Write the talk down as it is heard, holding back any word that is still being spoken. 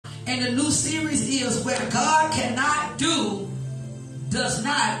And the new series is Where God Cannot Do Does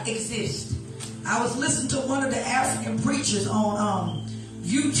Not Exist. I was listening to one of the African preachers on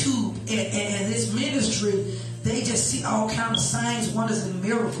YouTube, and this ministry, they just see all kinds of signs, wonders, and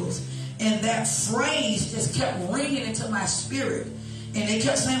miracles. And that phrase just kept ringing into my spirit. And they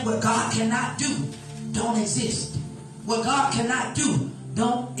kept saying, what God cannot do don't exist. What God cannot do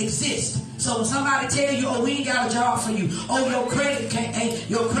don't exist. So when somebody tell you, oh, we ain't got a job for you. Oh, your credit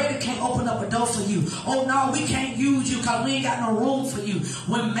can't open up a door for you. Oh, no, we can't use you because we ain't got no room for you.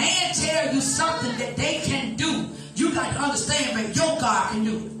 When man tell you something that they can do, you got to understand that your God can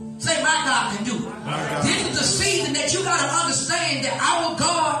do it. Say, my God can do it. This is the season that you got to understand that our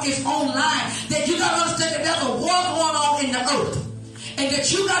God is online. That you got to understand that there's a war going on in the earth. And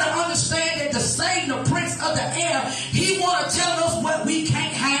that you got to understand that the Satan, the prince of the air, he want to tell us what we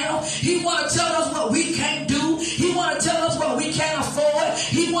can't have. He want to tell us what we can't do. He want to tell us what we can't afford.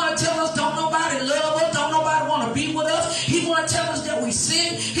 He want to tell us don't nobody love us. Don't nobody want to be with us. He want to tell us that we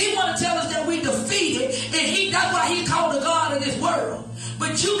sin. He want to tell us that we defeated. And that's why he called the God of this world.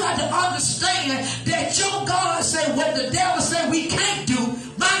 But you got to understand that your God said what the devil said we can't do,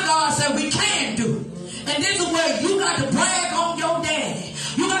 my God said we can do. And this is where you got to brag on your daddy.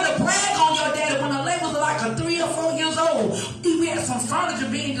 You got to brag on your daddy. When the lady was like 3 or 4 years old, we had some furniture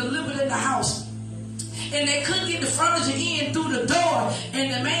being delivered in the house. And they couldn't get the furniture in through the door.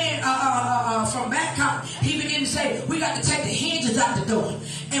 And the man from Babcock, he began to say, we got to take the hinges out the door.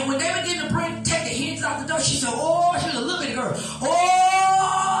 And when they began to take the hinges out the door, she said, oh, she was a little bitty girl.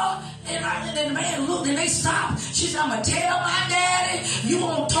 Oh, and then the man looked and they stopped. She said, I'm going to tell my daddy you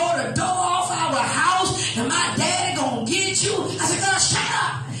going to tear the door off our house and my daddy going to get you. I said, girl, shut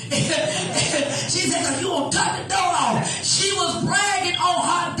up. She said, you going to cut the door off. She was bragging on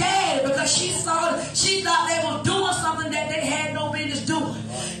her daddy because she thought they were doing something that they had no business doing.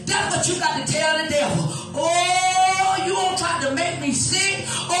 That's what you got to tell the devil. Oh, you going to try to make me sick.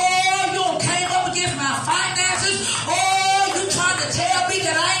 Oh, you going to came up against my finances. Oh, you trying to tell me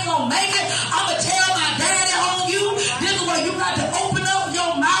that I ain't going to make it. I'm going to tell my daddy on you. This is where you got to open up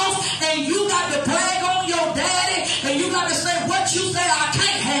your mouth and you got to brag on your daddy and you got to say what you say I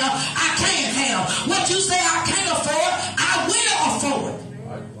can't have, I can't have. What you say I can't afford, I will afford.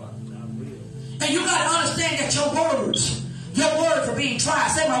 And you got to understand that your words are being tried.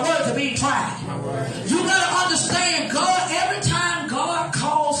 Say my words are being tried. You got to understand God, every time God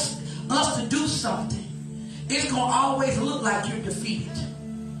calls us to do something, it's going to always look like you're defeated.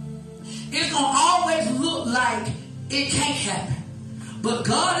 It's going to always look like it can't happen. But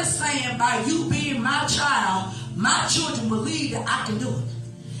God is saying, by you being my child, my children believe that I can do it.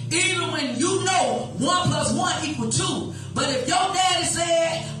 Even when you know 1 + 1 = 2. But if your daddy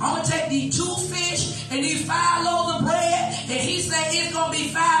said, I'm going to take these 2 fish and these 5 loaves of bread, and he said it's going to be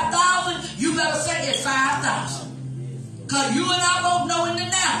 5,000, you better say it's 5,000. Because you and I both know in the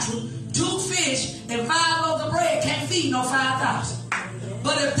natural, 2 fish and 5 loaves of bread can't feed no 5,000.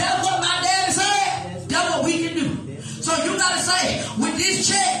 But if that's what my daddy said, that's what we can do. So you got to say, with this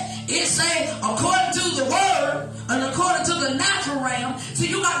check, it say, according to the word and according to the natural realm, so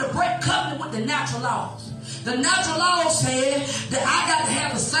you got to break covenant with the natural laws. The natural law said that I got to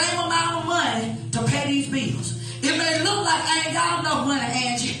have the same amount of money to pay these bills. It may look like I ain't got enough money,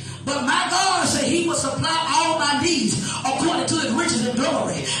 Angie, but my God said he will supply all my needs according to his riches and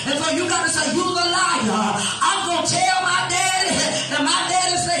glory. And so you got to say, you're a liar. I'm going to tell my daddy, and my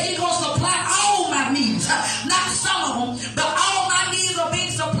daddy said he's going to supply all my needs. Not some of them, but all my needs are being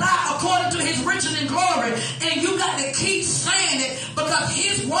supplied according to his riches and glory. And you got to keep saying it because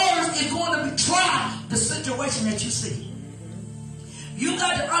his word is going to try the situation that you see. You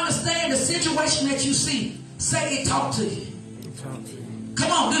got to understand the situation that you see. Say it, talk to you.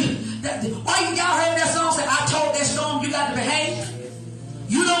 Come on, dude. Why y'all heard that song say, I told that storm you got to behave?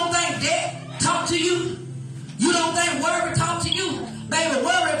 You don't think that talk to you? You don't think worry talk to you? Baby,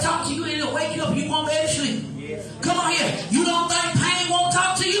 worry talk to you and it'll wake you up. You won't be able to sleep. Come on here. You don't think pain won't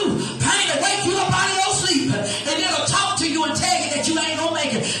talk to you? Pain will wake you up out of your sleep. And it'll talk to you and tell you that you ain't going to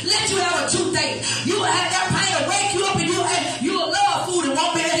make it. Let you have a toothache. You will have that pain to wake you up and you'll love food and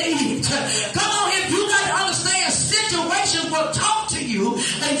won't be able to eat it. Come on here. You got to understand situations will talk to you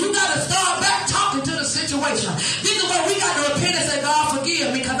and you got to start back talking to the situation. This is where we got to repent and say, God,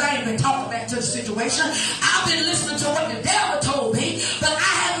 forgive me because I ain't been talking back to the situation. I've been listening to what the devil told me, but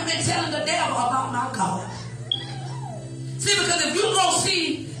I haven't been telling the devil about my God. See, because if you're going to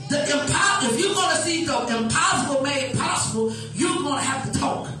see the impossible made possible, you're going to have to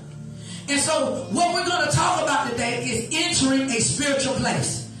talk. And so what we're going to talk about today is entering a spiritual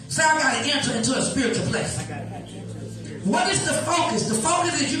place. Say, I got to enter into a spiritual place. What is the focus? The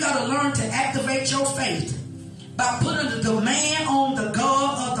focus is you got to learn to activate your faith by putting the demand on the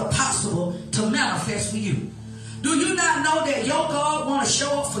God of the possible to manifest for you. Do you not know that your God want to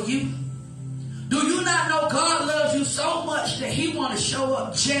show up for you? Do you not know God loves you so much that he want to show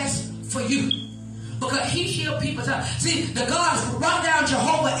up just for you? Because he heal people's time. See, the God is right down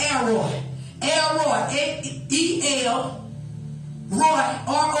Jehovah Elroy. Elroy, E-L, Roy,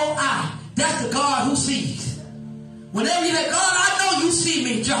 R-O-I. That's the God who sees. Whenever you say, God, I know you see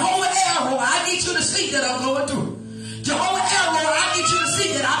me. Jehovah Elroy, I need you to see that I'm going through. Jehovah Elroy, I need you to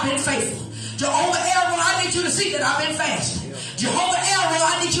see that I've been faithful. Jehovah Elroy, I need you to see that I've been fasting. Jehovah Elroy,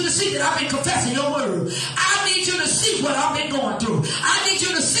 I need you to see that I've been confessing your word. I need you to see what I've been going through. I need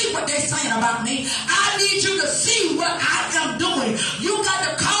you to see what they're saying about me. I need you to see what I am doing. You got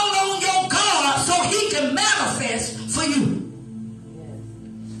to call on your God so he can manifest for you.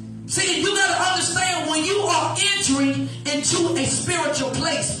 See, you got to understand when you are entering into a spiritual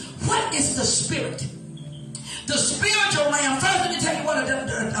place, what is the spirit? The spiritual realm, first let me tell you what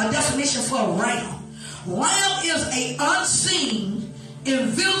a definition for a realm. Realm is an unseen,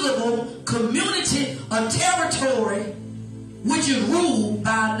 invisible community or territory which is ruled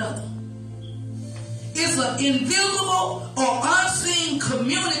by another. It's an invisible or unseen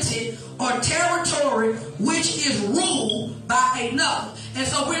community or territory which is ruled by another. And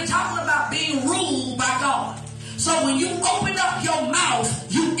so we're talking about being ruled by God. So when you open up your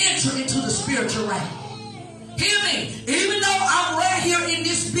mouth, you enter into the spiritual realm. Hear me. Even though I'm right here in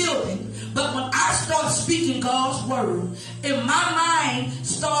this building, but when I start speaking God's word, and my mind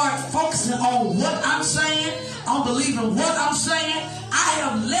starts focusing on what I'm saying, on believing what I'm saying, I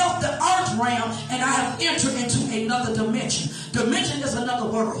have left the earth realm and I have entered into another dimension. Dimension is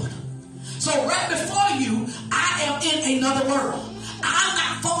another world. So right before you, I am in another world. I'm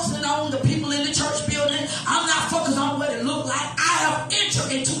not focusing on the people in the church building. I'm not focused on what it looked like. I have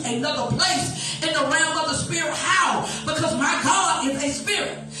entered into another place in the realm of the spirit. How? Because my God is a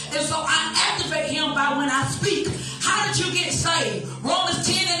spirit. And so I activate him by when I speak. How did you get saved? Romans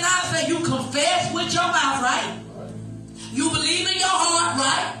 10 and 9 say you confess with your mouth, right? You believe in your heart,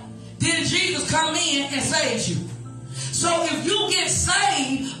 right? Then Jesus come in and saves you. So if you get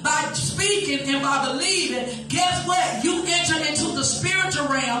saved by speaking and by believing, guess what? You enter into the spiritual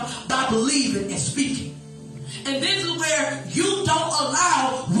realm by believing and speaking. And this is where you don't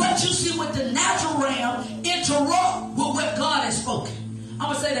allow what you see with the natural realm interrupt with what God has spoken. I'm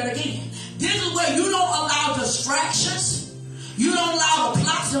going to say that again. This is where you don't allow distractions. You don't allow the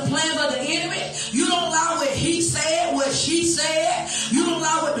plots and plans of the enemy. You don't allow what he said, what she said. You don't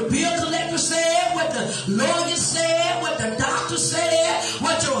allow what the bill collector said, what the lawyer said, what the doctor said,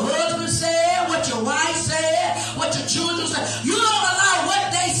 what your husband said, what your wife said, what your children said. You don't allow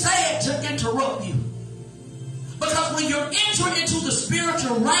what they said to interrupt you. Because when you're entering into the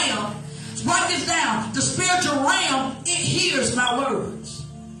spiritual realm, write this down. The spiritual realm, it hears my words.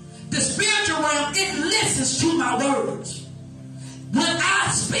 The spiritual realm, it listens to my words. When I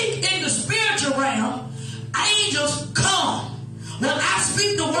speak in the spiritual realm, angels come. When I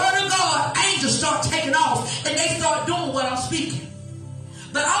speak the word of God, angels start taking off and they start doing what I'm speaking.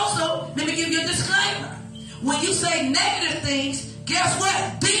 But also, let me give you a disclaimer. When you say negative things, guess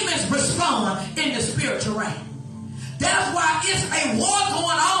what? Demons respond in the spiritual realm. That's why it's a war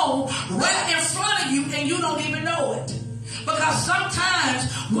going on right in front of you and you don't even know it. Because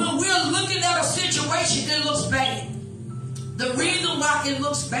sometimes when we're looking at a situation, it looks bad. The reason why it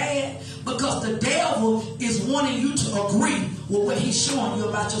looks bad, because the devil is wanting you to agree with what he's showing you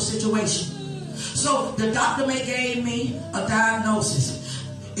about your situation. So the doctor may gave me a diagnosis.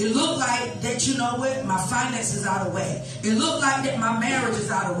 It looked like that, you know what, my finances out of whack. It looked like that my marriage is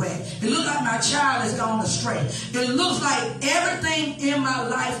out of whack. It looked like my child has gone astray. It looks like everything in my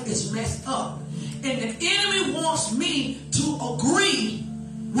life is messed up. And the enemy wants me to agree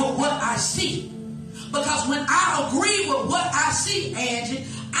with what I see. Because when I agree with what I see, Angie,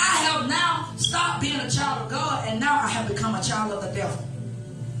 I have now stopped being a child of God and now I have become a child of the devil.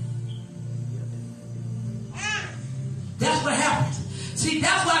 That's what happens. See,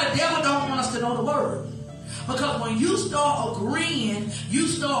 that's why the devil don't want us to know the word. Because when you start agreeing, you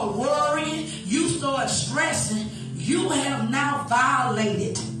start worrying, you start stressing, you have now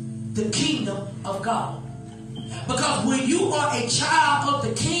violated the kingdom of God. Because when you are a child of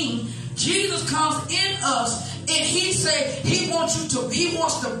the king, Jesus comes in us and he said he wants to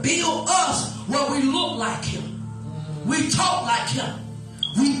build us where we look like him. We talk like him.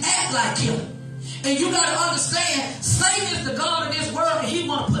 We act like him. And you got to understand, Satan is the God of this world and he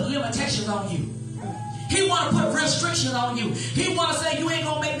want to put limitations on you. He want to put restrictions on you. He want to say you ain't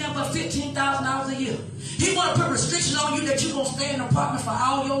going to make nothing but $15,000 a year. He want to put restrictions on you that you're going to stay in an apartment for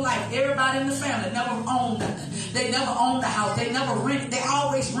all your life. Everybody in the family never owned nothing. They never owned the house. They never rented. They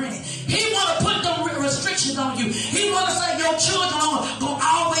always rented. He want to put them restrictions on you. He want to say your children are going to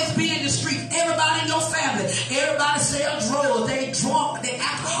always be in the street. Everybody in your family. Everybody sell drugs. They drunk. They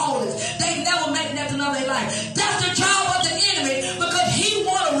alcoholics. They never make nothing of their life. That's the job of the enemy because he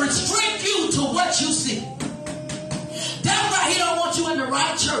want to restrict you to what you see. That's why he don't want you in the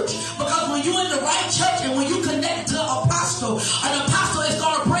right church. Because when you're in the right church and when you connect to an apostle is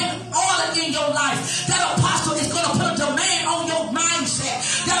going to bring order in your life. That apostle is going to put a demand on your mindset.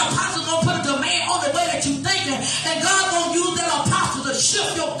 That apostle is going to put a demand on the way that you're thinking. And God going to use that apostle to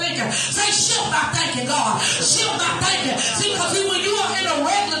shift your thinking. Say shift by thinking, God. Shift by thinking. See, because when you are in a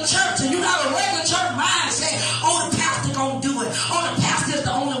regular church and you got a regular church mindset, oh, the pastor going to do it. Oh, the pastor is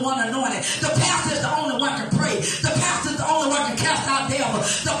the only one anointed. The pastor is the only one can pray. The pastor is the only one can cast out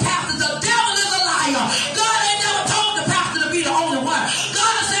devils. The devil is a liar. God ain't never told the pastor to be the only one.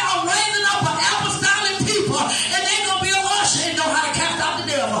 God has said, I'm raising up an apostolic people and they're going to be a usher and know how to cast out the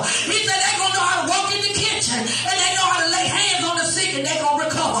devil. He said they're going to know how to walk in the kitchen and they know how to lay hands on the sick and they're going to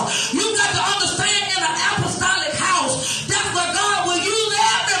recover. You got to understand in an apostolic house, that's where God will use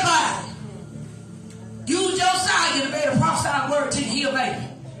everybody. Use your side to be able to prophesy a word to heal baby.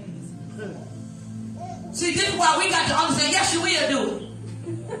 See, this is why we got to understand, yes, you will do it.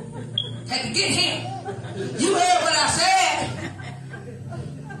 Had to get him. You heard what I said.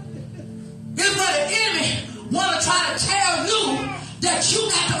 This is what the enemy want to try to tell you that you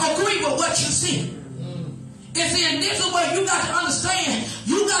got to agree with what you see. And see, and this is where you got to understand,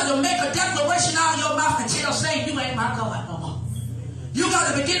 you got to make a declaration out of your mouth and tell Satan, you ain't my God no more. You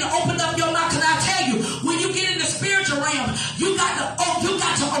got to begin to open up your mouth. Because I tell you, when you get in the spiritual realm, you got to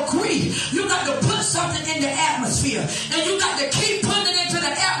agree. You got to put something in the atmosphere. And you got to keep putting it into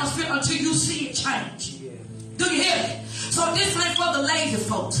the atmosphere until you see it change. Do you hear me? So this ain't for the lazy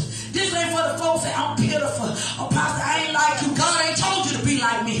folks. This ain't for the folks that I'm pitiful. Oh, Pastor, I ain't like you. God ain't told you to be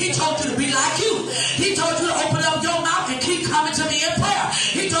like me. He told you to be like you. He told you to open up your mouth and keep coming to me in prayer.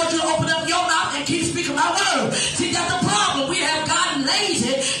 He told you to open up your mouth and keep speaking my word. See, that's the problem. We have gotten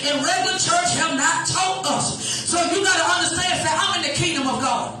lazy and regular church have not taught us. So you got to understand that I'm in the kingdom of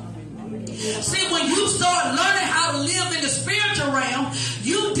God. See, when you start learning how to live in the spiritual realm,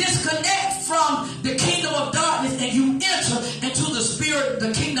 you disconnect from the kingdom of darkness and you enter into the spirit,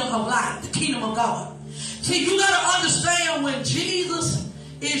 the kingdom of light, the kingdom of God. See, you got to understand when Jesus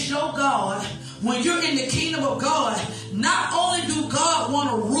is your God, when you're in the kingdom of God, not only do God want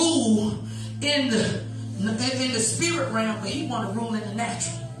to rule in the spirit realm, but he want to rule in the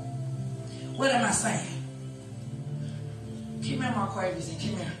natural. What am I saying? Come here, Marquavius, and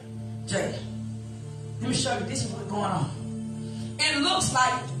come here. Jay, let me show you. This is what's going on. It looks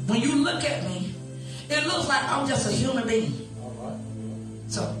like, when you look at me, it looks like I'm just a human being. All right.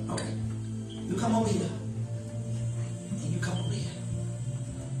 So, okay. You come over here. And you come over here.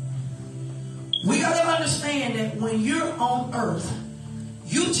 We got to understand that when you're on earth,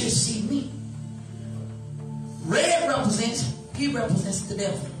 you just see me. Red represents, he represents the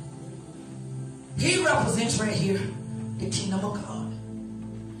devil. He represents right here the kingdom of God.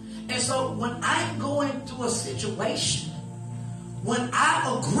 And so when I'm going through a situation, when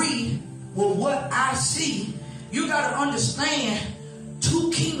I agree with what I see, you got to understand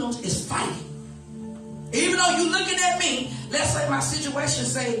two kingdoms is fighting. Even though you're looking at me, let's say my situation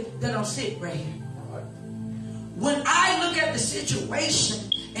say that I'm sick right here. When I look at the situation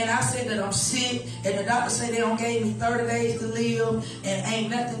and I say that I'm sick and the doctor say they don't gave me 30 days to live and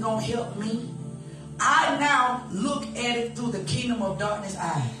ain't nothing going to help me, I now look at it through the kingdom of darkness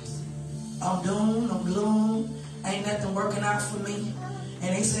eyes. I'm doomed, I'm gloom, ain't nothing working out for me.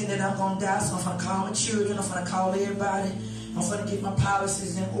 And they say that I'm going to die, so I'm going to call my children, I'm going to call everybody, I'm going to get my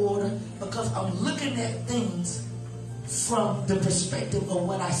policies in order, because I'm looking at things from the perspective of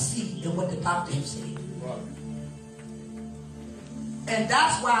what I see and what the doctor has said. Right. And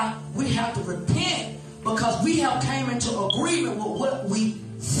that's why we have to repent, because we have came into agreement with what we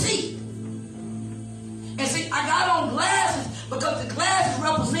see. And see, I got on glasses because the glasses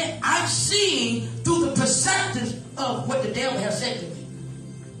represent I'm seeing through the perspective of what the devil has said to me.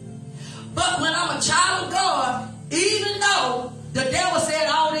 But when I'm a child of God, even though the devil said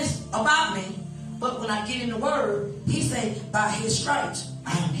all this about me, but when I get in the word, he said, by his stripes,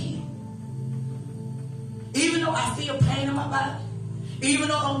 I am healed. Even though I feel pain in my body, even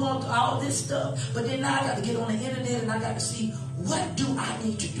though I'm going through all this stuff, but then now I got to get on the internet and I got to see, what do I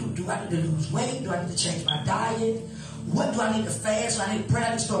need to do? Do I need to lose weight? Do I need to change my diet? what do I need to fast? Do I need to pray? I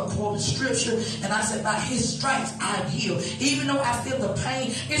need to start quoting scripture. And I said, by his stripes, I'm healed. Even though I feel the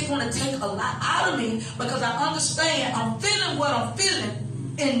pain, it's going to take a lot out of me because I understand I'm feeling what I'm feeling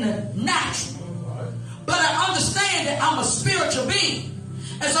in the natural. But I understand that I'm a spiritual being.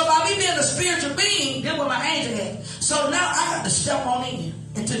 And so by me being a spiritual being, that's where my angel at. So now I got to step on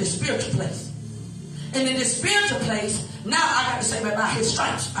into the spiritual place. And in this spiritual place, now I got to say, by his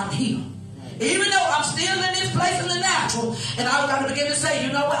stripes, I'm healed. Even though I'm still in this place in the natural, and I've got to begin to say,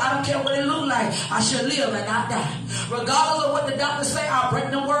 you know what, I don't care what it looks like. I should live and not die. Regardless of what the doctors say, I'll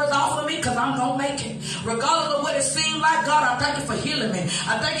break them words off of me because I'm going to make it. Regardless of what it seems like, God, I thank you for healing me.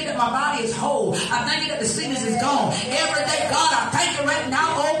 I thank you that my body is whole. I thank you that the sickness is gone. Every day, God, I thank you right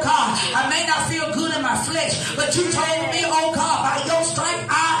now, oh God. I may not feel good in my flesh, but you told me, oh God, by your strength,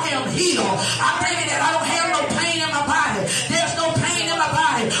 I am healed. I thank you that I don't have no pain in my body. There's no pain in my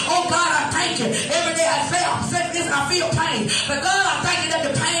body. Oh God, I thank you. Every day I feel pain. But God, I thank you that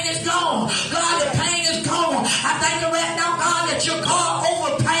the pain is gone. God, the pain is gone. I thank you right now, God, that you're God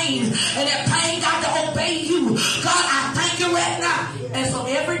over pain. And that pain got to obey you. God, I thank you right now. And so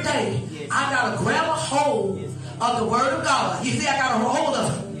every day, I got to grab a hold of the word of God. You see, I got a hold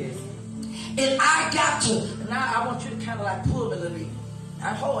of it. And I got to. Now I want you to kind of like pull me a little bit.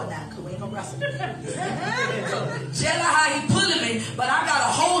 I'm holding now because we ain't going to wrestle. Tell her how he pulling me, but I got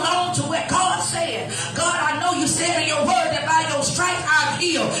to hold on to what God said. God, I know you said in your word that by your stripes I'm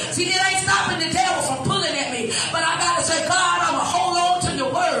healed. See, it ain't stopping the devil from pulling at me, but I got to say, God, I'm going to hold on to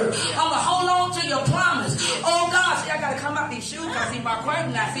your word. I'm going to hold on to your promise. Oh, God, see, I got to come out these shoes. I see my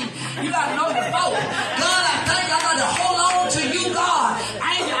curtain now. See, you got to know the vote. God, I think I got to hold on to you, God.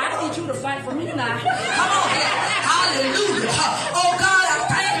 I need you to fight for me now. Come on here. Hallelujah. Oh, God.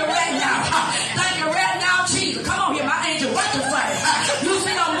 Thank you right now, Jesus. Come on here, my angel working for me. You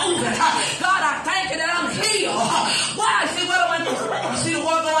see I'm moving. God, I thank you that I'm healed. Why? See what I do? You see the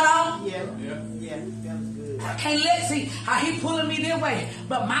war going on? Yeah. That was good. I can't see how he pulling me their way,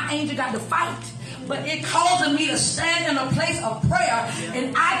 but my angel got to fight. But it causing me to stand in a place of prayer,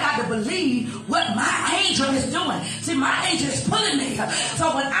 and I got to believe what my angel is doing. See, my angel is pulling me.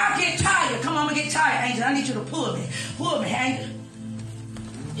 So when I get tired, come on, I'm gonna get tired, angel. I need you to pull me, angel.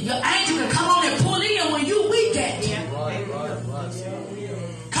 Your angel can come on and pull in when you weak at it.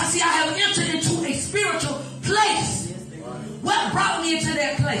 Because see, I have entered into a spiritual place. What brought me into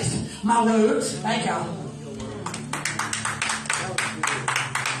that place? My words. Thank y'all.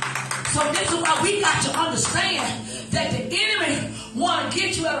 So this is why we got to understand that the enemy want to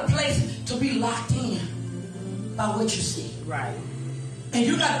get you at a place to be locked in by what you see. Right. And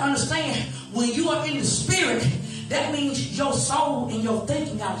you got to understand, when you are in the spirit, that means your soul and your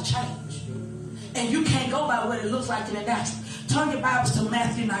thinking got to change. And you can't go by what it looks like in the natural. Turn your Bibles to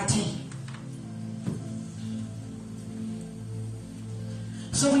Matthew 19.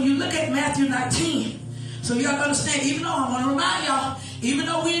 So when you look at Matthew 19, so you have to understand, even though I want to remind y'all, even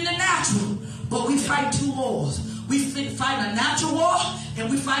though we're in the natural, but we fight two wars. We fight a natural war and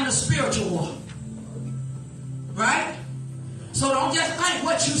we fight a spiritual war. Right? So don't just think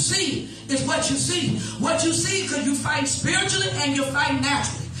what you see is what you see. What you see, because you fight spiritually and you fight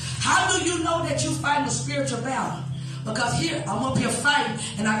naturally. How do you know that you fight a spiritual battle? Because here, I'm up here fighting,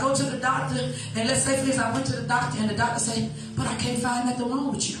 and I go to the doctor, and let's say, please, I went to the doctor, and the doctor said, but I can't find nothing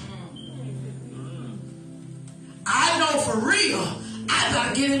wrong with you. I know for real, I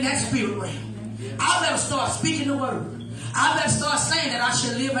got to get in that spirit realm. I better start speaking the word. I better start saying that I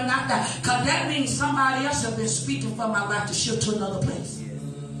should live and not die. Because that means somebody else has been speaking for my life to shift to another place.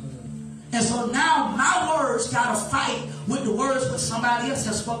 And so now my words got to fight with the words that somebody else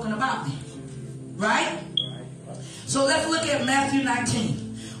has spoken about me. Right? So let's look at Matthew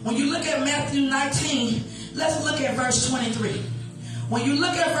 19. When you look at Matthew 19, let's look at verse 23. When you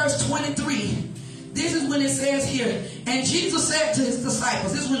look at verse 23, this is when it says here, and Jesus said to his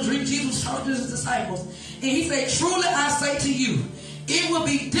disciples, this is when Jesus talked to his disciples, and he said, truly I say to you, it will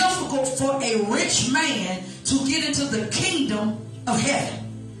be difficult for a rich man to get into the kingdom of heaven.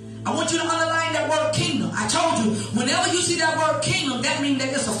 I want you to underline that word kingdom. I told you, whenever you see that word kingdom, that means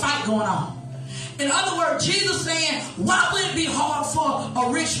that there's a fight going on. In other words, Jesus saying, why would it be hard for a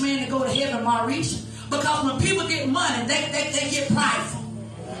rich man to go to heaven, Maurice? Because when people get money, they get prideful.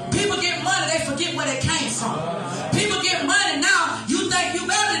 People get money, they forget where they came from. People get money now, you think you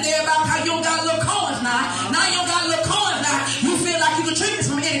better than everybody because you don't got little coins now. Now you don't got little coins now. You feel like you can treat me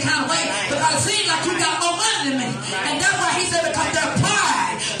some any kind of way because it seems like you got more money than me. And that's why he said, because their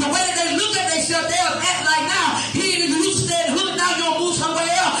pride, the way that they look at themselves, they'll act like now, you stay in the hood, now you don't move somewhere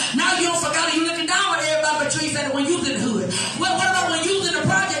else. Now you don't forget you looking down at everybody, but you said it when you was in the hood. Well, what about when you was in the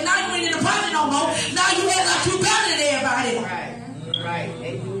project? Now you ain't in the project no more. Now you act like you better than everybody.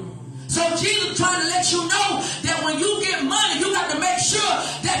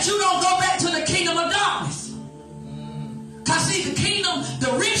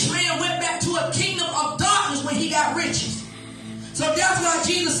 why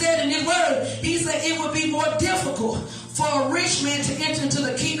Jesus said in his word, he said it would be more difficult for a rich man to enter into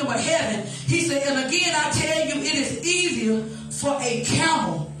the kingdom of heaven. He said, and again I tell you, it is easier for a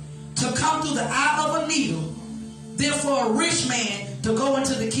camel to come through the eye of a needle than for a rich man to go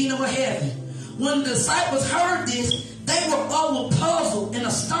into the kingdom of heaven. When the disciples heard this, they were all puzzled and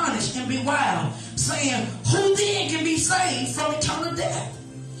astonished and bewild, saying, who then can be saved from eternal death?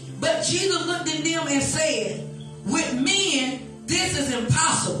 But Jesus looked at them and said, with men this is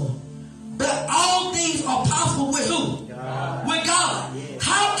impossible, but all things are possible with who? God. With God. Yeah.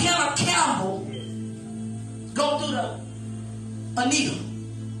 How can a camel go through a needle?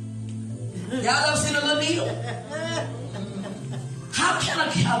 Y'all ever seen a little needle? How can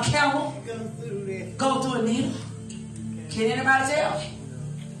a camel go through a needle? Can anybody tell me?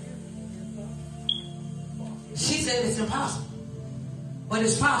 She said it's impossible, but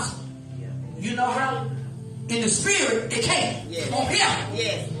it's possible. You know how? In the spirit, it can't. Yes. On here.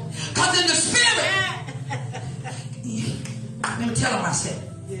 Yes. Because in the spirit, let me tell them myself.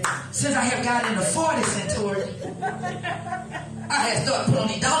 Yes. Since I have gotten in the 40 centurion, I had started putting on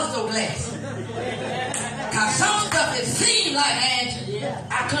these dollar store glasses. Because some stuff it seemed like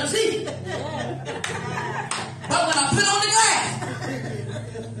I couldn't see. But when I put on the glass,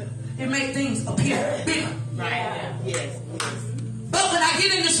 it made things appear bigger. Right. Yes. But when I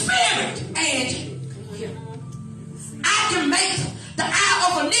get in the spirit, Angie, I can make the eye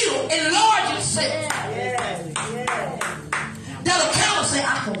of a needle enlarge itself. That'll camel say,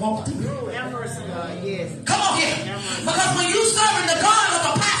 I can walk through. Come on here. Because when you serving the God of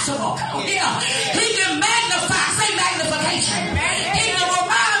the possible, come on here, he can magnify, say magnification. He can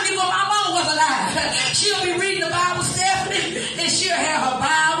remind me when my mama was alive. She'll be reading the Bible, Stephanie, and she'll have her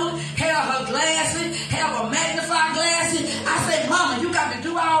Bible, have her glasses, have her magnified glasses. I say, Mama, you got to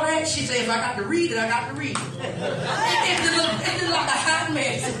do all that? She said, if I got to read it, I got to read it. It's like a hot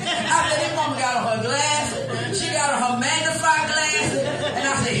mess. I said, this mama got on her glasses, she got on her magnified glasses, and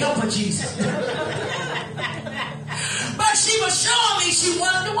I said, help her, Jesus. But she was showing me she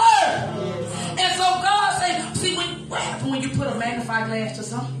wanted the word. And so God said, see, what happens when you put a magnified glass to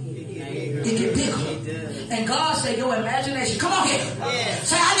something? It get bigger. And God said, your imagination. Come on here.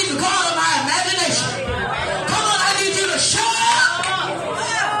 Say, I need to go out of my imagination. Come on, I need you to show up.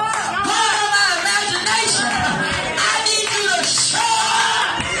 Go out of my imagination. I need you to show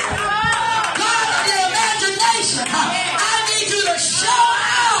up. Go out of your imagination. I need you to show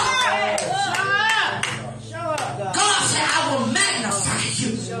up. God said, I will magnify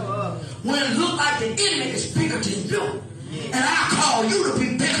you. When it looks like the enemy is bigger than you. And I call you to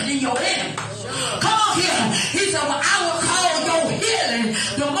be bigger than your enemy. Come on here. He said, well, I will call your healing.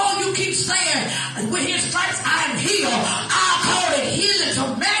 The more you keep saying, with his stripes I am healed, I'll call the healing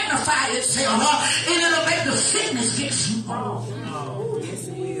to magnify itself. And it'll make the sickness get small.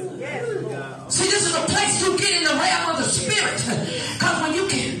 See, this is a place you get in the realm of the spirit. Because when you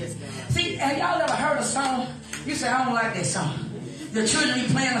get, see, have y'all ever heard a song? You say, I don't like that song. Your children be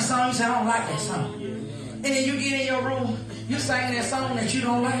playing a song, you say, I don't like that song. And then you get in your room, you sing that song that you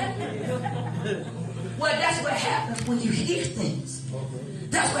don't like. Well, that's what happens when you hear things.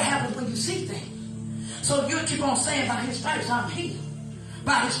 That's what happens when you see things. So you keep on saying, by his stripes I'm healed.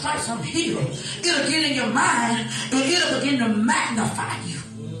 By his stripes I'm healed. It'll get in your mind and it'll begin to magnify you.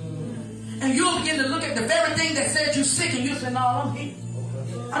 And you'll begin to look at the very thing that said you're sick and you'll say, no, I'm healed.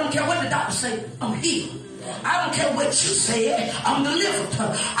 I don't care what the doctor say, I'm healed. I don't care what you said, I'm delivered.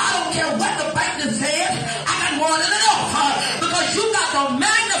 I don't care what the banker said, I got more than enough. Because you got to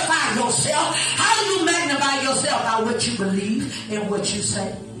magnify yourself. How do you magnify yourself? By what you believe and what you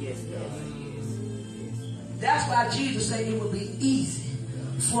say. That's why Jesus said it would be easy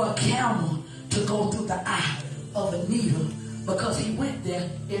for a camel to go through the eye of a needle, because he went there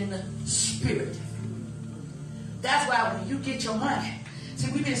in the spirit. That's why when you get your money, see,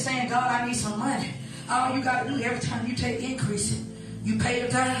 we've been saying, God, I need some money. All you got to do every time you take increase, you pay the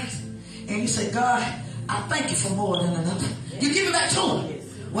tithes, and you say, God, I thank you for more than enough. You give it back to him.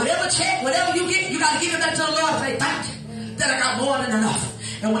 Whatever check, whatever you get, you got to give it back to the Lord and say, thank you that I got more than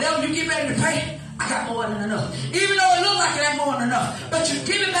enough. And whatever you get ready to pay, I got more than enough. Even though it looks like it ain't more than enough, but you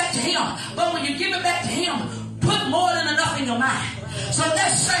give it back to him. But when you give it back to him, put more than enough in your mind. So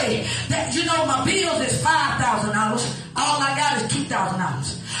let's say that, you know, my bills is $5,000. All I got is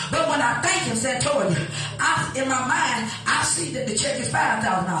 $2,000. But when I thank him, Santoria, in my mind, I see that the check is $5,000.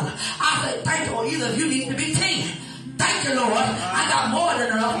 I say, thank you, or either of you need to be 10. Thank you, Lord. I got more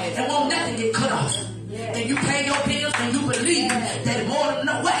than enough and won't nothing get cut off. And you pay your bills and you believe that more than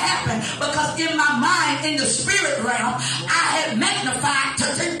enough. What happened? Because in my mind, in the spirit realm, I had magnified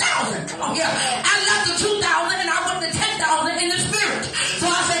to 10,000. Come on here. I left the 2,000 and I went to 10,000 in the spirit.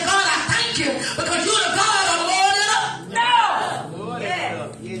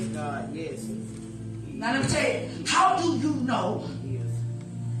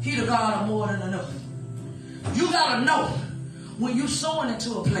 He the God of more than enough. You gotta know when you sowing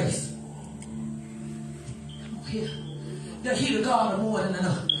into a place. Here, that he the God of more than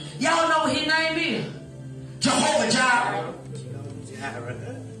enough. Y'all know what his name is? Jehovah Jireh.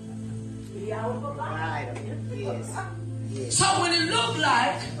 Yes. So when it look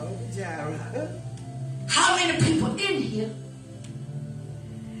like how many people in here,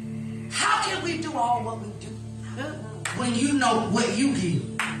 how can we do all what we do when you know what you give?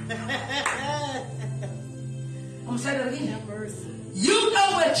 I'm gonna say that again. You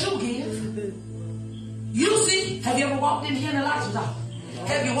know what you give. You see, have you ever walked in here and the lights was off?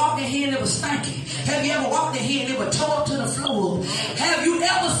 Have you walked in here and it was stinking? Have you ever walked in here and it was tore up to the floor? Have you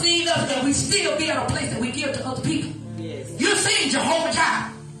ever seen us and we still be at a place that we give to other people? Yes. You're seeing Jehovah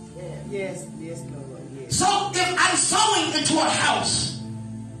Jireh. Yes, Lord. Yes. So if I'm sowing into a house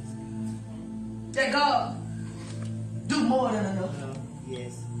that God do more than enough.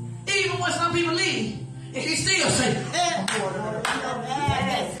 Yes. Even when some people leave, and he still say, more than enough.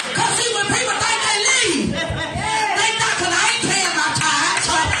 Because see, when people think they leave, they not, because I ain't paying my tithes,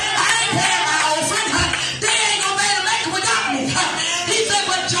 I ain't paying my offering, they ain't gonna be able to make it without me. He said,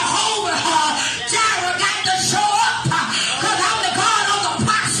 but Jehovah Jireh got to show up, because I'm the God of the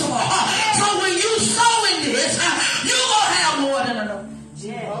possible. So when you sow in this, you gonna have more than enough.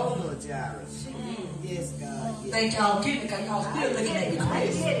 Jehovah Jireh. Yes, God. Yes. Thank y'all getting it, because y'all still looking at me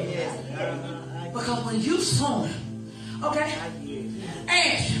crazy. Yes. Because when you sowing, okay,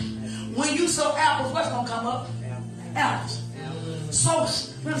 and when you sow apples, what's gonna come up? Apples. So,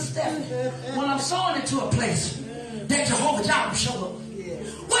 Brother Stephanie, when I'm sowing into a place that Jehovah Jireh show up,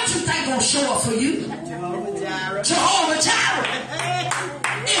 what you think gonna show up for you? Jehovah Jireh. Jehovah Jireh.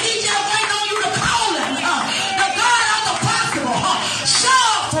 And he just waiting on you to call him. The God of the possible. Show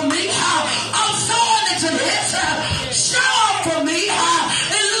up for me. I'm sowing into this. Show up for me.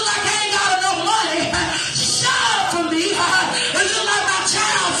 It looks like I ain't got enough money. Show up for me. It looks like my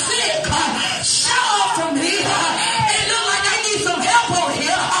child's sick. Show up for me. It looks like I need some help over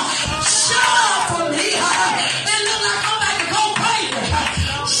here. Show up for me. It looks like I'm about to go crazy.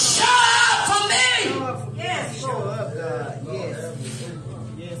 Show up for me. Yes, show up, God. Yes.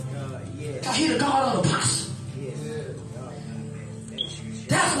 Yes, God. Yes. He the God of the possible. Yes.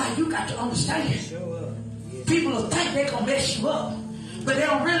 That's why you got to understand. Show up. Yes. People will think they're going to mess you up. But they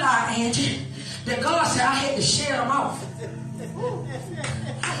don't realize, Angie, that God said I had to share them off.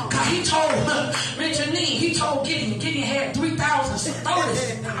 Because he told Richard Nee, he told Gideon had 30,000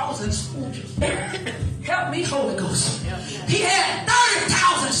 soldiers. Help me, Holy Ghost. He had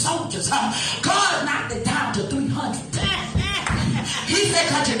 30,000 soldiers. God knocked it down to 300. He said,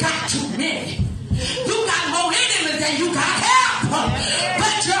 because you got too many. You got more enemies than you got help.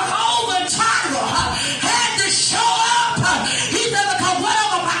 But Jehovah Jireh had to show up. He said, because what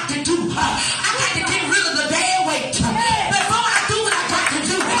I'm about to do, I got to get rid of the dead weight. Before I do what I got to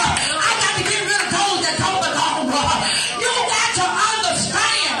do, I got to get rid of those that don't belong. You got to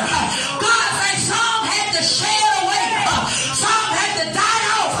understand. God said some had to shed away. Some had to die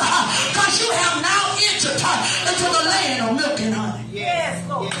off. Because you have now entered into the land of milk and honey. Yes,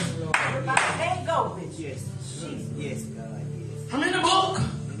 Lord. Yes, Lord. Everybody can't go with you. Yes. Yes, God. Yes. I'm in the book.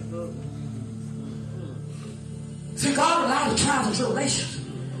 See, God allowed the trials and tribulations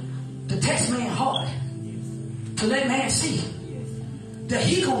to test man's heart, to let man see that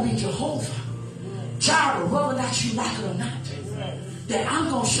he gonna be Jehovah Jireh, whether or not you like it or not. That I'm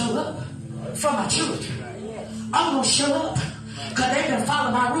gonna show up for my children. I'm gonna show up because they've been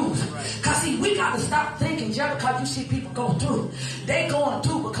following my rules. Because see, we got to stop thinking just because you see people go through. They going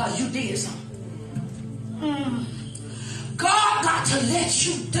through because you did something. God got to let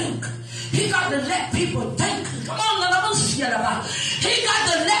you think. He got to let people think. Come on, let us share about. He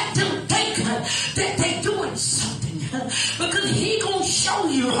got to let them think that they're doing something. Because he gonna show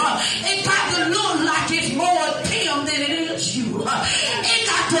you. It got to look like it's more him than it is you. It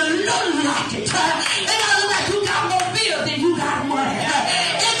got to look like it. It got to look like you got more bills than you got money.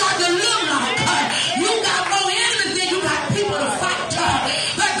 It got to look like you got more enemies than you got people to fight.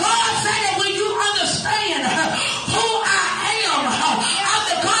 But God said that when you understand who I am, I'm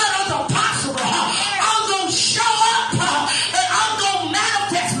the God of the possible. I'm going to show up and I'm going to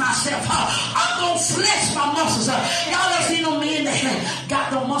manifest myself. I'm going to flesh my muscles. Y'all ever seen no men that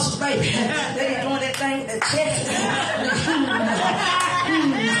got no muscles, baby? They be doing that thing with their chest.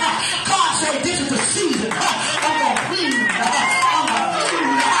 God said this is the season. I'm going to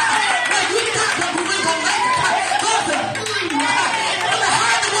we got to we're going to make it. God said,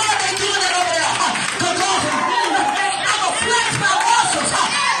 how in the world they doing that over there? Because God said, I'm going to flex my muscles.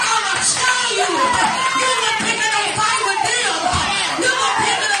 I'm going to show you. You're going to pick it on fight with them. You're going to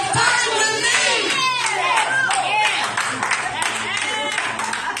pick it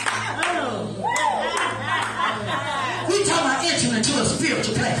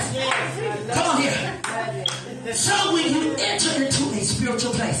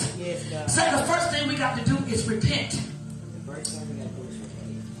spiritual place. Yes, God. So the first thing we got to do is repent.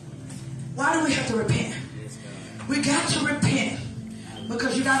 Why do we have to repent? We got to repent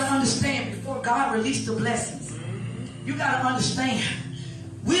because you got to understand before God released the blessings. You got to understand.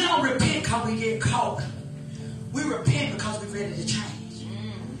 We don't repent because we get caught. We repent because we're ready to change.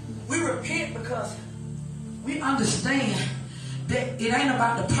 We repent because we understand that it ain't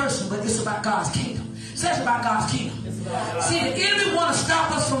about the person, but it's about God's kingdom. So it's about God's kingdom. See, the enemy want to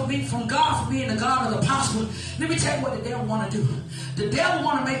stop us from being from being the God of the possible. Let me tell you what the devil want to do. The devil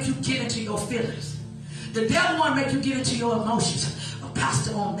want to make you get into your feelings. The devil want to make you get into your emotions.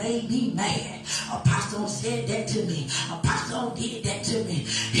 Pastor made me mad. Pastor said that to me. Pastor did that to me.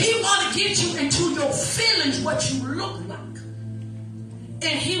 He want to get you into your feelings, what you look like.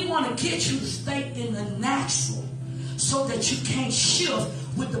 And he want to get you to stay in the natural so that you can't shift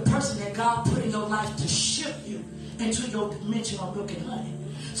with the person that God put in your life to shift you into your dimension of milk and honey.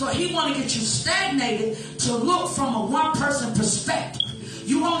 So he want to get you stagnated to look from a one-person perspective.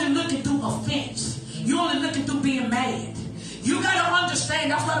 You only looking through offense. You only looking through being mad. You got to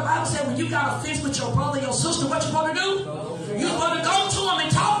understand, that's what the Bible said, when you got a fence with your brother, your sister, what you going to do? You're going to go to them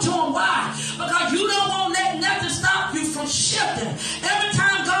and talk to them. Why? Because you don't want to let nothing stop you from shifting. Every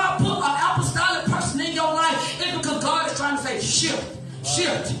time God put an apostolic person in your life, it's because God is trying to say, shift,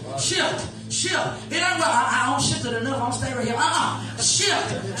 shift, shift, shift. It ain't well, I don't shift it enough, I'm stay right here.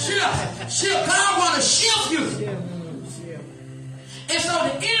 Shift, shift, shift. God want to shift you. And so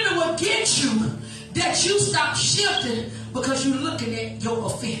the enemy will get you that you stop shifting because you're looking at your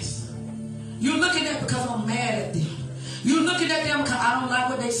offense. You're looking at because I'm mad at them. You're looking at them because I don't like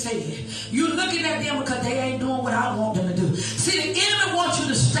what they said. You're looking at them because they ain't doing what I want them to do. See, the enemy wants you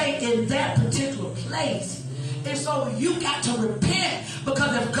to stay in that particular place. And so you got to repent,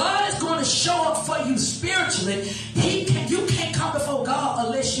 because if God is going to show up for you spiritually, you can't come before God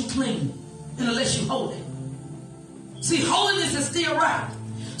unless you clean and unless you holy. See, holiness is still right.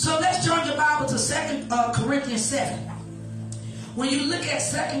 So let's turn your Bible to 2 Corinthians 7. When you look at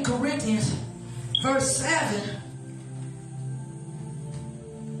 2 Corinthians verse 7,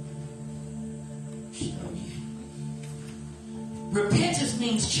 repentance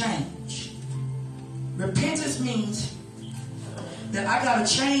means change. Repentance means that I got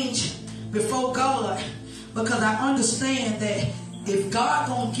to change before God, because I understand that if God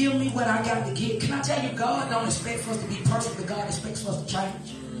gonna give me what I got to get, can I tell you, God don't expect for us to be perfect, but God expects for us to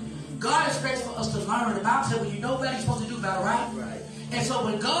change. God expects for us to learn. The Bible says when you know better, you're supposed to do better, right? Right. And so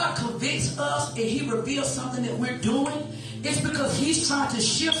when God convicts us and he reveals something that we're doing, it's because he's trying to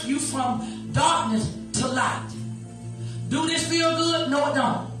shift you from darkness to light. Do this feel good? No, it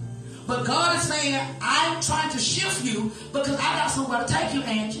don't. But God is saying, I'm trying to shift you because I got somewhere to take you,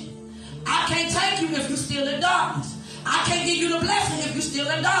 Angie. I can't take you if you're still in darkness. I can't give you the blessing if you're still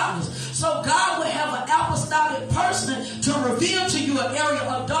in darkness. So God will have an apostolic person to reveal to you an area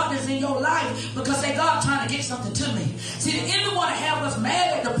of darkness in your life, because say, God trying to get something to me. See, the enemy want to have us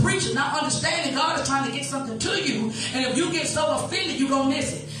mad at the preacher, not understanding God is trying to get something to you. And if you get so offended, you're going to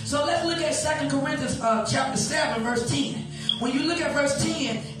miss it. So let's look at 2 Corinthians chapter 7, verse 10. When you look at verse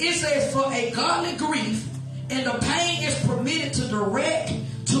 10, it says, for a godly grief and the pain is permitted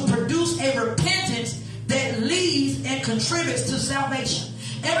to produce a repentance that leads and contributes to salvation.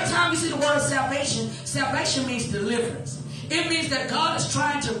 Every time you see the word salvation, salvation means deliverance. It means that God is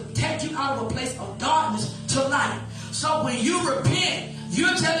trying to take you out of a place of darkness to light. So when you repent,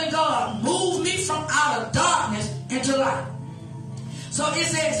 you're telling God, move me from out of darkness into light. So it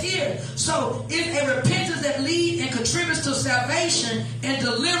says here, so it's a repentance that leads and contributes to salvation and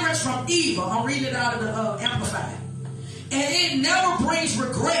deliverance from evil. I'm reading it out of the Amplified. And it never brings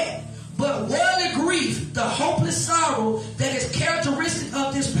regret, but worldly grief, the hopeless sorrow that is characteristic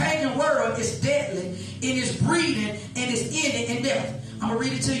of this pagan world, is deadly in its breeding and is ended in death. I'm going to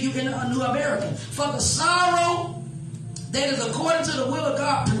read it to you in a New American. For the sorrow that is according to the will of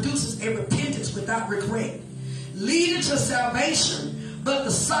God produces a repentance without regret, leading to salvation, but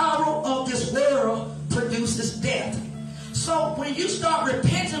the sorrow of this world produces death. So when you start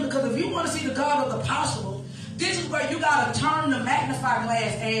repenting, because if you want to see the God of the possible, this is where you got to turn the magnifying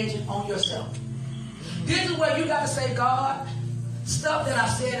glass edge on yourself. This is where you got to say, God, stuff that I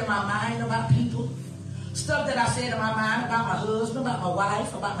said in my mind about people, stuff that I said in my mind about my husband, about my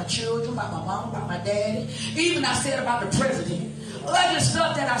wife, about my children, about my mom, about my daddy, even I said about the president. Ugly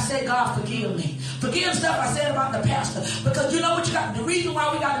stuff that I said, God, forgive me. Forgive stuff I said about the pastor. Because you know what you got? The reason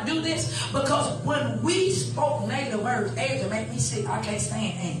why we got to do this, because when we spoke negative words, Angie made me sick. I can't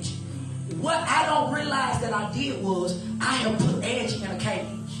stand Angie. What I don't realize that I did was I have put Angie in a cage.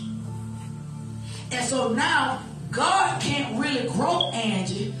 And so now God can't really grow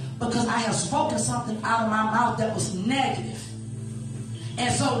Angie because I have spoken something out of my mouth that was negative.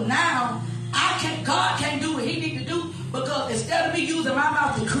 And so now God can't do what he needs to do, because instead of me using my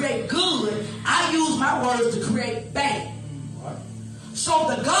mouth to create good, I use my words to create bad. So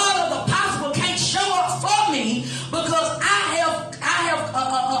the God of the possible can't show up for me because I have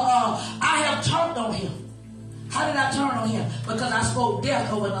turned on him. How did I turn on him? Because I spoke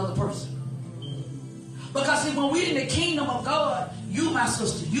death over another person. Because see, when we're in the kingdom of God, you my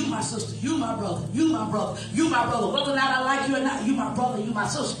sister, you my sister, you my brother, you my brother, you my brother. Whether or not I like you or not, you my brother, you my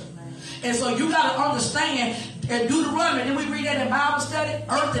sister. And so you got to understand and Deuteronomy. Then we read that in Bible study.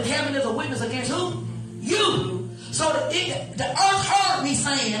 Earth and heaven is a witness against who? You. So the earth heard me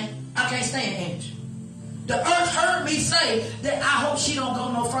saying, I can't stand Angie. The earth heard me say that I hope she don't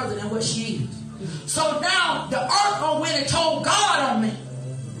go no further than what she is. So now the earth went and told God on me.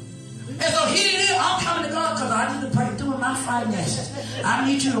 And so he didn't, I'm coming to God because I need to break through my finances. I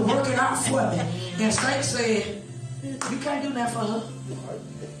need you to work it out for me. And Saint said, you can't do that for her.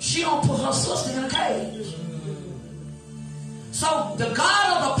 She don't put her sister in a cage. So the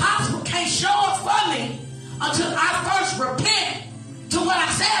God of the possible can't show up for me until I first repent to what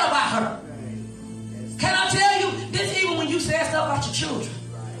I said about her. Can I tell you, this even when you say stuff about your children.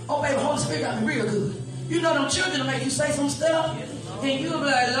 Oh baby, Holy Spirit got me real good. You know them children will make you say some stuff. And you'll be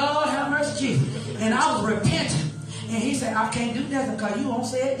like, Lord, have mercy, Jesus. And I was repenting. And he said, I can't do nothing because you won't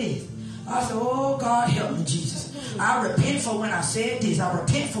say this. I said, oh, God, help me, Jesus. I repent for when I said this. I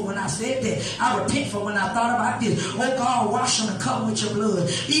repent for when I said that. I repent for when I thought about this. Oh, God, wash them and cover with your blood.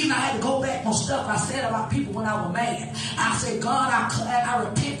 Even I had to go back on stuff I said about people when I was mad. I said, God, I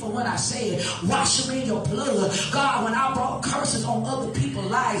repent for when I said, wash them in your blood. God, when I brought curses on other people's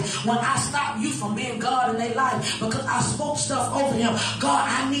lives, when I stopped you from being God in their life because I spoke stuff over them. God,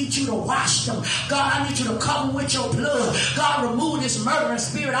 I need you to wash them. God, I need you to cover them with your blood. God, remove this murdering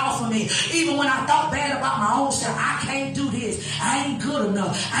spirit off of me. Even when I thought bad about my own self, I can't do this. I ain't good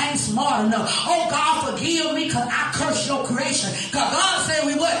enough. I ain't smart enough. Oh, God, forgive me because I curse your creation. Because God said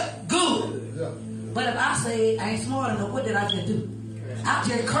we what? Good. But if I say I ain't smart enough, what did I just do? I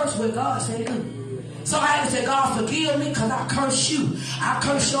just curse what God said do. So I had to say, God, forgive me because I curse you. I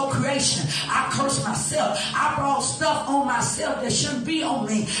curse your creation. I curse myself. I brought stuff on myself that shouldn't be on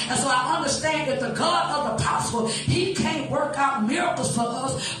me. And so I understand that the God of the possible, he can't work out miracles for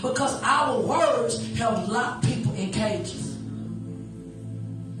us because our words have locked people in cages.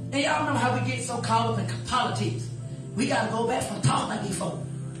 And y'all know how we get so caught up in politics. We got to go back from talking like these folks.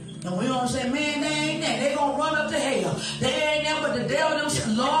 And we don't say, man, they ain't that. They gonna run up to hell. They ain't that, but the devil them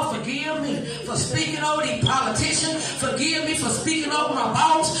say, Lord, forgive me for speaking over these politicians. Forgive me for speaking over my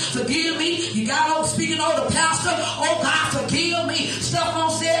boss. Forgive me. You got over speaking over the pastor. Oh, God, forgive me. Stuff don't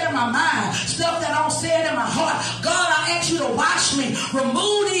say it in my mind. Stuff that don't say it in my heart. God, I ask you to wash me.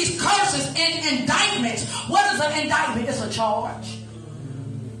 Remove these curses and indictments. What is an indictment? It's a charge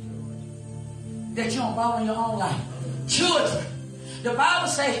that you don't follow in your own life. Children. The Bible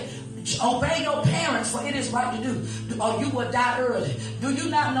says, obey your parents, for it is right to do, or you will die early. Do you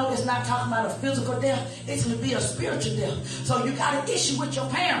not know it's not talking about a physical death? It's going to be a spiritual death. So you got an issue with your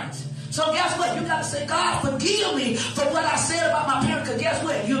parents. So guess what? You got to say, God, forgive me for what I said about my parents. Because guess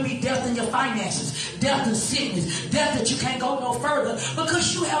what? You'll be death in your finances, death in sickness, death that you can't go no further.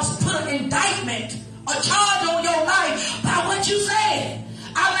 Because you have put an indictment, a charge on your life by what you said.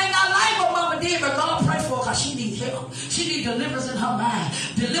 I may not like what mama did, but God pray for her because she needs help. She needs deliverance in her mind.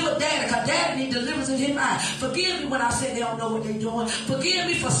 Deliver daddy because daddy needs deliverance in his mind. Forgive me when I said they don't know what they're doing. Forgive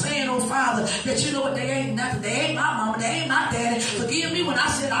me for saying, oh Father, that you know what, they ain't nothing. They ain't my mama. They ain't my daddy. Forgive me when I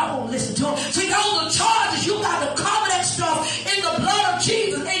said I won't listen to them. See, those are charges. You got to cover that stuff in the blood of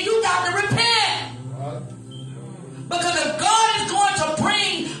Jesus and you got to repent. Because if God is going to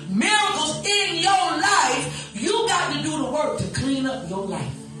bring miracles in your life, you got to do the work to clean up your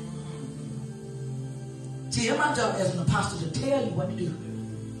life. See, it's my job as an apostle to tell you what to do.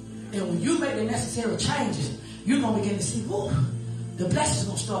 And when you make the necessary changes, you're going to begin to see, whoa, the blessings are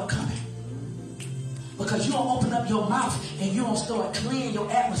going to start coming. Because you don't open up your mouth and you don't start cleaning your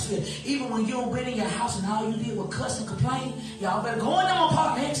atmosphere. Even when you don't went in your house and all you did was cuss and complain, y'all better go in them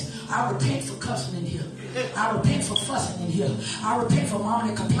apartments. I repent for cussing in here. I repent for fussing in here. I repent for moaning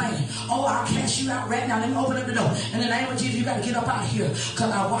and complaining. Oh, I'll cast you out right now. Let me open up the door. In the name of Jesus, you got to get up out of here.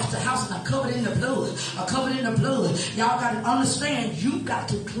 Because I washed the house and I covered it in the blood. I covered it in the blood. Y'all got to understand, you got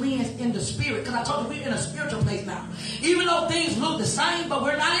to cleanse in the spirit. Because I told you we're in a spiritual place now. Even though things look the same, but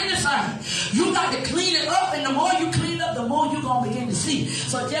we're not in the same. You got to clean it up. And the more you clean up, the more you're going to going to begin to see.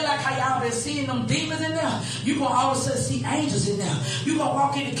 So just like how y'all been seeing them demons in there, you're going to all of a sudden see angels in there. You're going to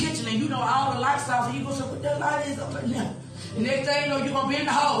walk in the kitchen and you know all the lights off and you're going to say, what that light is up in there? And next thing you know, you're going to be in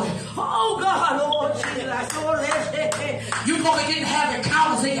the hallway. Oh, God, Lord Jesus. You're going to begin to have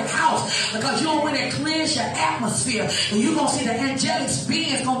encounters in your house because you're going to cleanse your atmosphere. And you're going to see the angelic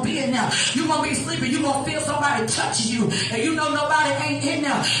beings going to be in there. You're going to be sleeping. You're going to feel somebody touches you. And you know nobody ain't in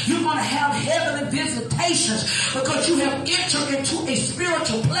there. You're going to have heavenly visitations because you have entered into a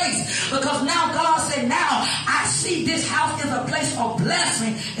spiritual place. Because now God said, now I see this house is a place of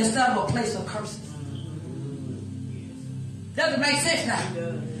blessing instead of a place of cursing. Doesn't make sense now.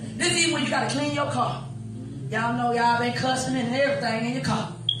 This is when you got to clean your car. Y'all know y'all been cussing and everything in your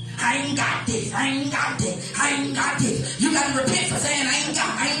car. I ain't got this. I ain't got this. I ain't got this. You got to repent for saying I ain't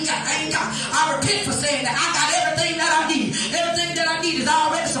got. I repent for saying that I got everything that I need. Everything that I need is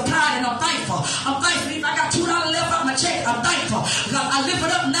already supplied and I'm thankful. I'm thankful. If I got $2 left out my check, I'm thankful. Because I lift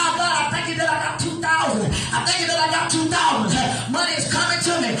it up now, God, I thank you that I got 2,000. I thank you that I got 2,000. Money is coming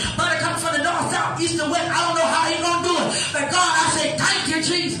to me. Money comes from the north, south, east, and west. I don't know how he's going to do it. But God, I say thank you,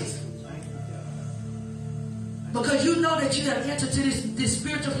 Jesus. Because you know that you have entered to this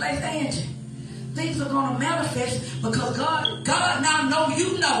spiritual place, ain't you? Things are going to manifest because God now know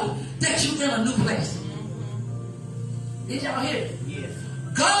you know that you're in a new place. Did y'all hear it? Yes.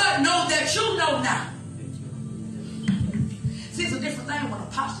 God knows that you know now. See, it's a different thing when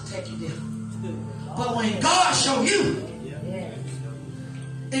apostle take you there. But when God show you,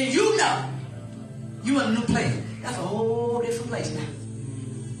 and you know you're in a new place, that's a whole different place now.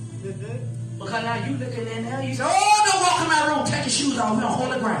 Because now you looking in there, you say, oh, don't walk in my room, take your shoes off, we're on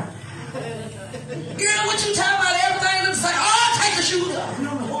holy ground. Girl, what you talking about? Everything looks like, oh, take your shoes off, we're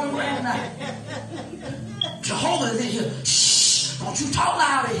on the holy ground now. Jehovah is in here. Shh, don't you talk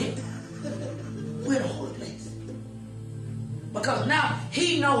loud in here. We're in a holy place. Because now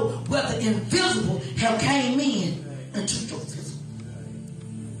he knows where the invisible have came in and took your visible.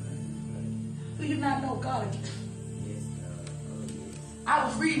 Do you not know God again? I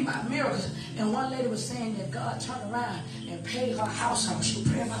was reading about miracles, and one lady was saying that God turned around and paid her house out. She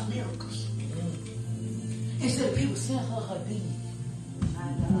was praying about miracles. Instead of people send her deed.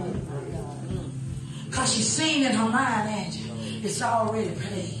 Because she's seen in her mind, Angel, it's already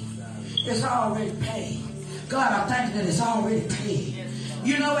paid. It's already paid. God, I thank you that it's already paid.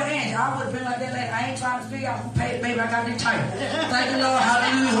 You know what, Angel? I would have been like that lady. I ain't trying to figure out who paid it. Baby, I got this title. Thank you, Lord.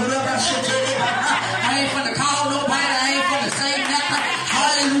 Hallelujah. I ain't finna call nobody. I ain't finna say nothing.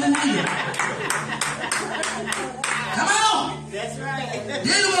 Hallelujah. Come on. That's right.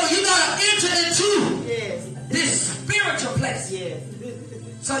 Then you gotta enter into this spiritual place. Yes.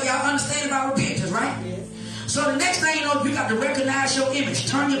 So y'all understand about repentance, right? Yes. So the next thing you know, you got to recognize your image.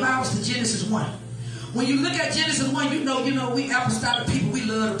 Turn your Bibles to Genesis 1. When you look at Genesis 1, you know we apostolic people, we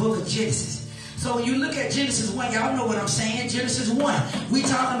love the book of Genesis. So when you look at Genesis 1, y'all know what I'm saying. Genesis 1, we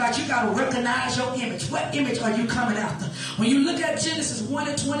talking about you got to recognize your image. What image are you coming after? When you look at Genesis 1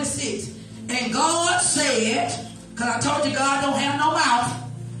 and 26, and God said, because I told you God don't have no mouth,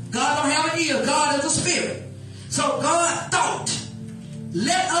 God don't have an ear, God is a spirit. So God thought,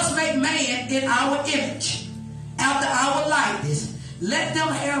 let us make man in our image, after our likeness. Let them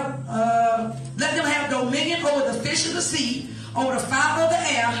have dominion over the fish of the sea, over the fowl of the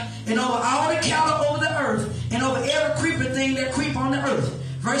air, and over all the cattle over the earth, and over every creeping thing that creep on the earth.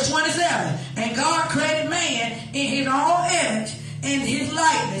 Verse 27. And God created man in his own image, in his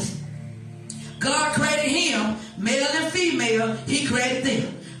likeness. God created him, male and female, he created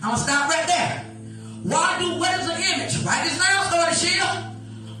them. I'm going to stop right there. What is an image? Write this down, Lord Shell.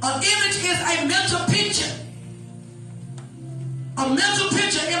 An image is a mental picture. A mental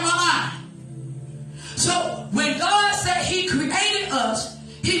picture in my mind. So when God said he created us,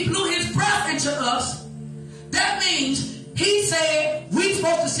 he blew his breath into us, that means he said we're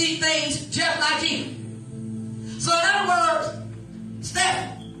supposed to see things just like him. So in other words,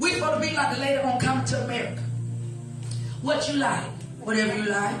 Steph, we're supposed to be like the lady on Coming to America. What you like, whatever you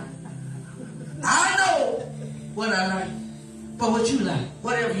like. I know what I like, but what you like,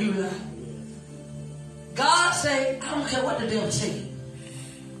 whatever you like. God say, I don't care what the devil say,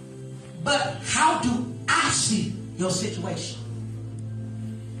 but how do I see your situation?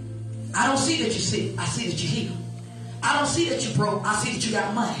 I don't see that you're sick. I see that you're healed. I don't see that you're broke. I see that you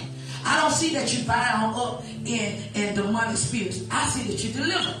got money. I don't see that you're bound up in demonic spirits. I see that you're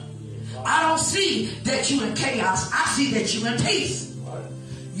delivered. I don't see that you're in chaos. I see that you're in peace.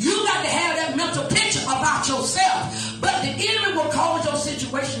 You got to have that mental picture about yourself. But the enemy will cause your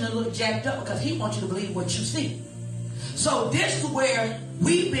situation a little jacked up because he wants you to believe what you see. So this is where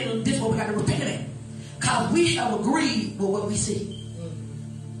this is what we got to repent in. Because we have agreed with what we see.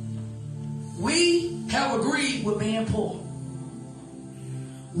 We have agreed with being poor.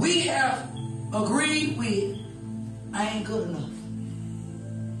 We have agreed with, I ain't good enough.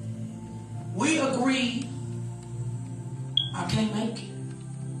 We agreed, I can't make it.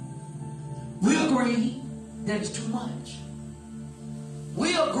 We agreed that it's too much.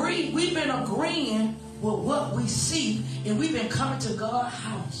 We agreed, we've been agreeing with what we see, and we've been coming to God's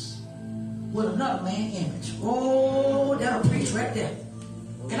house with another man's image. Oh, that'll preach right there.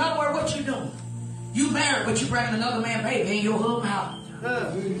 In other words, what you doing? You married, but you bringing another man's baby in your husband's house.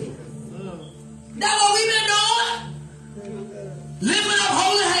 That's what we've been doing. Lifting up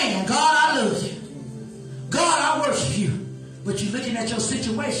holy hand. God, I love you. God, I worship you. But you're looking at your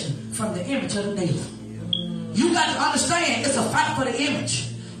situation from the image of the devil. You got to understand, it's a fight for the image.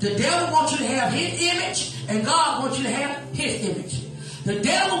 The devil wants you to have his image, and God wants you to have his image. The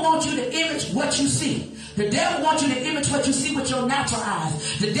devil wants you to image what you see. The devil wants you to image what you see with your natural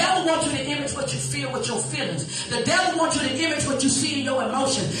eyes. The devil wants you to image what you feel with your feelings. The devil wants you to image what you see in your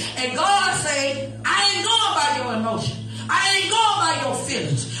emotion. And God say, I ain't going by your emotion. I ain't going by your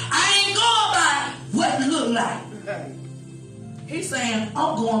feelings. I ain't going by what it look like. He's saying,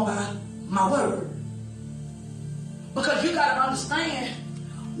 I'm going by my word. Because you got to understand,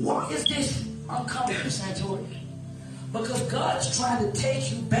 what is this uncomfortable, Santori? Because God is trying to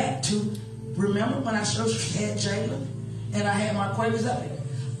take you back to, remember when I had Jalen and I had my Quavers up there?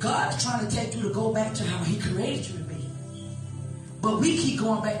 God is trying to take you to go back to how he created you to be. But we keep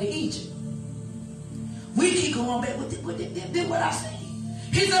going back to Egypt. We keep going back with what I see.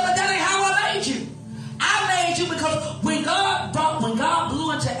 He said, but that ain't how I made you. I made you because when God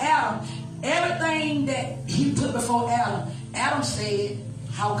blew into Adam, everything that he put before Adam, Adam said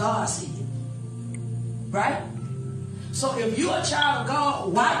how God sees it. Right? So if you're a child of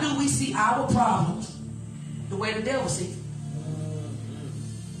God, why do we see our problems the way the devil sees it?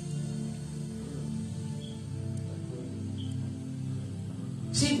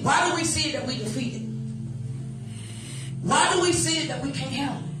 See, why do we see it that we defeated? Why do we see it that we can't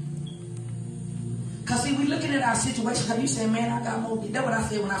handle it? Because see, we looking at our situation, because you say, man, I got more demons. That's what I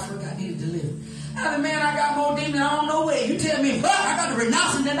said when I first got needed to live. I said, man, I got more demons, I don't know where. You tell me, but I got to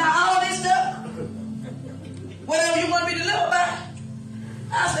renounce and deny all this stuff. Whatever you want me to live by.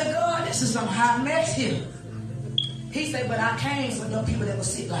 I said, God, this is some hot mess here. He said, but I came for the people that were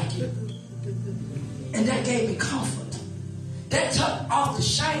sick like you. And that gave me comfort. That took off the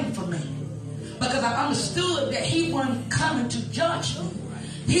shame for me. Because I understood that he wasn't coming to judge me.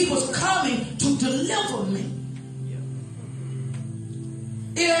 He was coming to deliver me.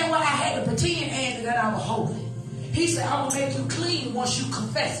 It ain't what I had to pretend, Andy, that I was holy. He said, I will make you clean once you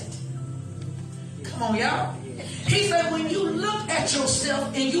confess it. Come on, y'all. He said, when you look at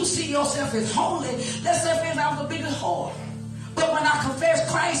yourself and you see yourself as holy, let's say I was the biggest whore. But when I confess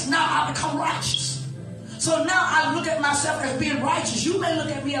Christ, now I become righteous. So now I look at myself as being righteous. You may look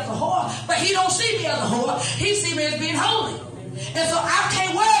at me as a whore, but he don't see me as a whore. He see me as being holy. And so I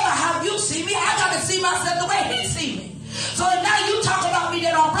can't worry about how you see me. I got to see myself the way he see me. So now you talk about me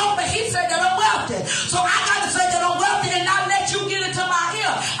that I'm broke, but he said that I'm wealthy. So I got to say that I'm wealthy and not let you get into my ear.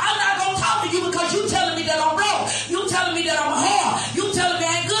 I'm not going to talk to you because you telling me that I'm broke. You telling me that I'm a whore. You telling me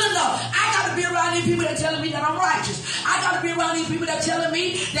I ain't good enough. I got to be around these people that telling me that I'm righteous. I got to be around these people that telling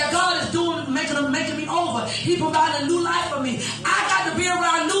me that God is doing, making me over. He provided a new life for me. I got to be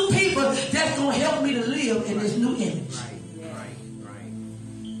around new people that's going to help me to live in this new image.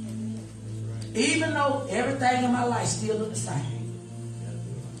 Even though everything in my life still looks the same.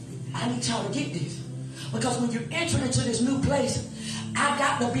 I need y'all to get this. Because when you enter into this new place, I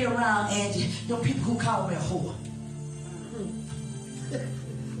got to be around, Angie, the people who call me a whore.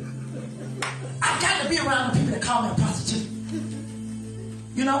 I got to be around the people that call me a prostitute.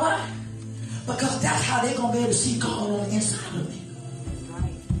 You know why? Because that's how they're going to be able to see God on the inside of me.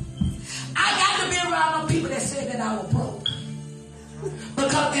 I got to be around the people that said that I was broke.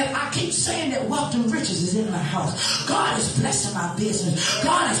 Because if I keep saying that wealth and riches is in my house, God is blessing my business.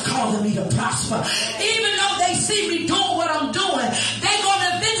 God is causing me to prosper. Even though they see me doing what I'm doing, they're going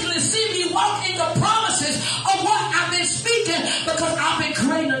to eventually see me walk in the promises of what I've been speaking, because I've been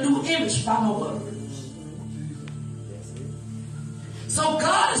creating a new image by my words. So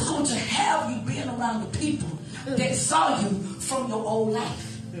God is going to have you being around the people that saw you from your old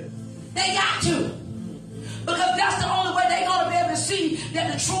life. They got to. Because that's the only way they're going to be able to see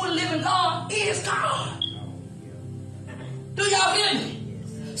that the true and living God is God. Do y'all hear me?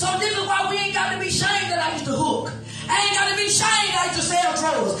 So this is why we ain't got to be ashamed that I used to hook. I ain't got to be ashamed that I used to sell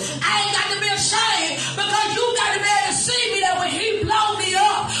drugs. I ain't got to be ashamed, because you got to be able to see me that when he blow me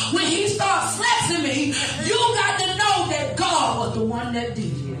up, when he starts flexing me,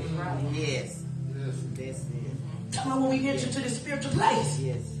 That's it. Come on, when we enter into the spiritual place.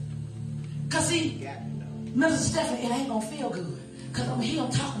 Yes. Because see, Mr. Stephanie, it ain't going to feel good. Because I'm going to hear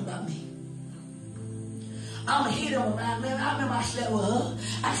them talking about me. I'm going to hear them. I remember I slept with her.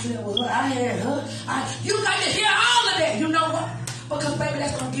 I had her. You got to hear all of that. You know what? Because, baby,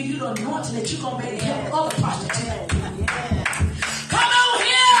 that's going to give you the anointing that you're going to be able to help other prostitutes. Come on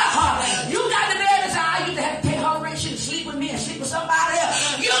here. You got to be able to say, I used to have to pay her rent. She would sleep with me and sleep with somebody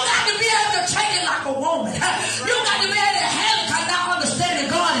else. You got to be able to take it like a woman. You got to be able to handle it because now understand that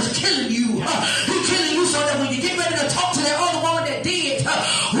God is killing you. He's killing you so that when you get ready to talk to that other woman that did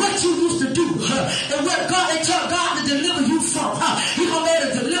what you used to do and what God to deliver you from, He's going to be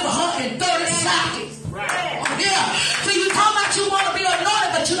able to deliver her in 30 seconds. Right. Yeah. So you talking about you want to be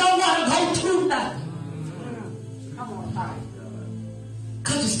anointed, but you don't want to go through nothing. Come on, Father.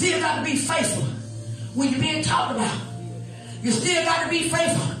 Because you still got to be faithful when you're being talked about. You still got to be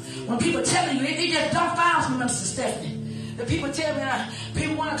faithful when people telling you. It just dumbfounds me, Mr. Stephanie. The people tell me that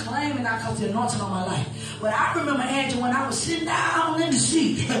people want to claim me now because the anointing on my life. But I remember, Angie, when I was sitting down in the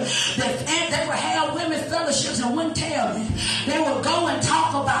seat, that they would have women's fellowships and wouldn't tell me. They would go and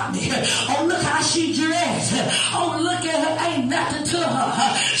talk about me. Oh, look how she dressed. Oh, look at her. Ain't nothing to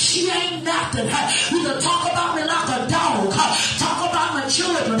her. She ain't nothing. You can talk about me like a dog. Talk about my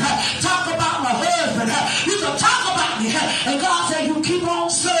children. Talk about my husband. You can talk about me. And God said, you keep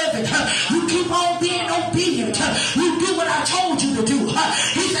on serving. You keep on being obedient. You do what I told you to do.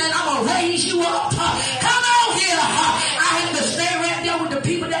 He said, I'm going to raise you up. Come on here. I had to stay right there with the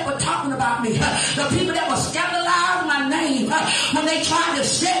people that were talking about me. The people that were scandalizing my name. When they tried to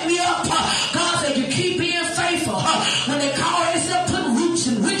set me up, God said, you keep being faithful. When they call themselves putting roots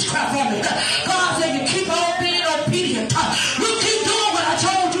and witchcraft on me, God said, you keep on being obedient. You keep doing what I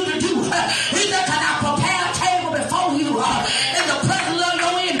told you to do. He said, can I prepare a table before you in the presence of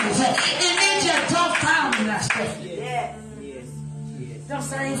your enemies? And it just dumbfounded me, that stuff. Them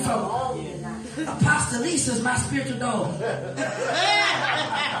same folk. Apostle Lisa's my spiritual dog.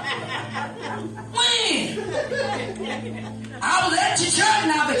 When? I was at your church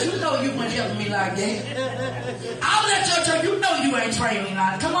now, but you know you weren't helping me like that. I was at your church, you know you ain't training me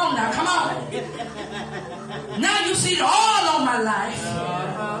like that. Come on now, come on. Now you see the all on my life.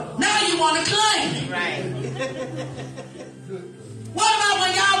 Now you want to claim it. Right. What about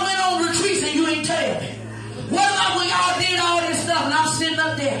when y'all went on retreats and you ain't tell me? What about when y'all did all this stuff and I'm sitting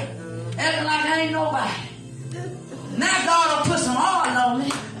up there acting like I ain't nobody? Now God will put some oil on me.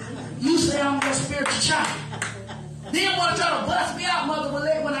 You say I'm your spiritual child. Then want to try to bust me out, Mother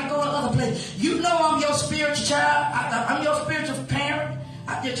Willette, when I go to other places. You know I'm your spiritual child. I'm your spiritual parent.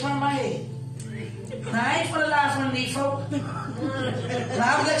 I just turn my head. Now I ain't for the life of these folks.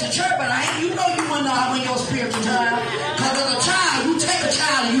 I was at your church, but you know you wouldn't know I'm your spiritual child. Because as a child, you take a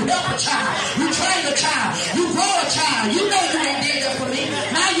child and you help a child. You train a child. You grow a child. You know you ain't did that for me.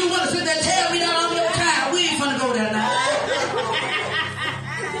 Now you want to sit there and tell me that I'm your child. We ain't finna go there now.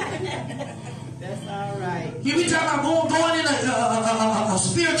 That's all right. You be talking about going in a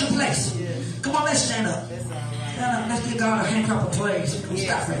spiritual place. Yeah. Come on, let's stand up. That's all right. Let's give God a hand clap of praise. Yes.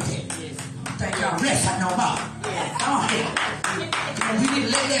 Stop right there. Thank y'all. Rest I know about. Come on here. We need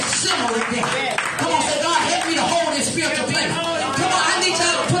to let that simmer right there. Come on, say, God, help me to hold this spiritual place. Come on, I need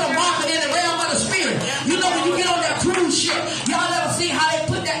y'all to put a marker in the realm of the spirit. You know when you get on that cruise ship, y'all ever see how they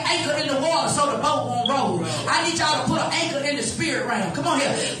put that anchor in the water so the boat won't roll? I need y'all to put an anchor in the spirit realm. Come on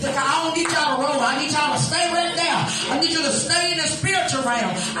here. I don't need y'all to roll. I need y'all to stay right there. I need you to stay in the spiritual realm.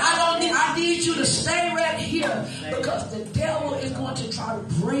 I need you to stay right here because the devil is going to try to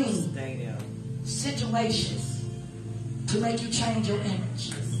bring situations to make you change your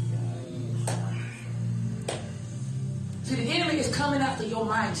image. See, the enemy is coming after your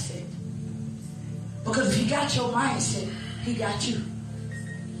mindset. Because if he got your mindset, he got you.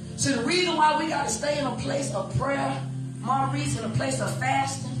 So the reason why we got to stay in a place of prayer, Maurice, in a place of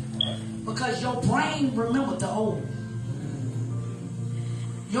fasting, because your brain remembered the old.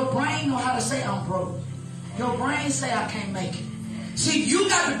 Your brain know how to say I'm broke. Your brain say I can't make it. See, you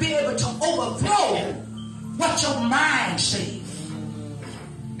got to be able to overthrow what your mind says.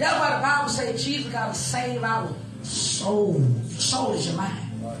 That's why the Bible says Jesus got to save our soul. Your soul is your mind.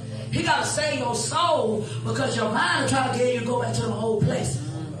 He got to save your soul because your mind is trying to get you to go back to the old place.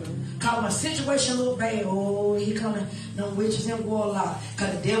 Because when a situation look bad, oh, here coming them witches and warlocks.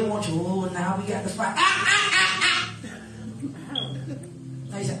 Because the devil wants you, oh, now we got to fight.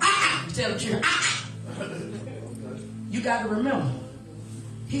 Now he said, you tell the church, You got to remember.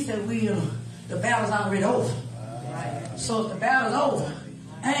 He said, the battle's already over. So if the battle's over,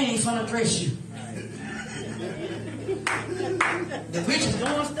 I ain't finna dress you. The witch is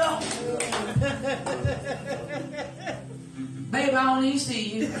doing stuff. Baby, I don't even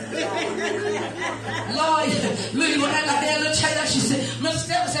see you. Lord, look, you gonna act like that little child. She said, Mr.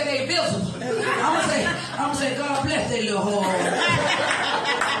 Stephen said they visible. I'm gonna say, God bless that little whore.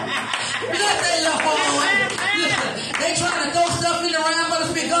 Bless that little whore. Listen, they trying to throw stuff in the realm of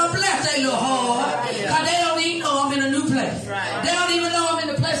the spirit. God bless that little whore. Cause they don't even know I'm in a new place. They don't even know I'm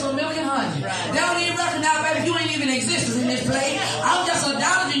in the place of $1,100,000. They don't even recognize, baby, you ain't even existed in this place. I'm just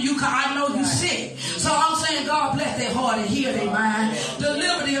acknowledging you cause I know you sick. So I'm saying, God bless their heart and heal their mind.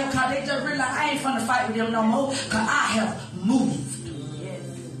 Deliver them because they just realize I ain't finna fight with them no more because I have moved.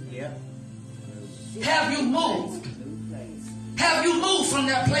 Have you moved? Have you moved from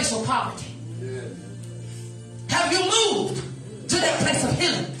that place of poverty? Have you moved to that place of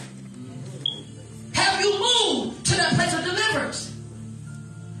healing? Have you moved to that place of deliverance?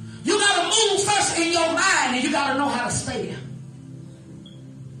 You got to move first in your mind and you got to know how to stay there.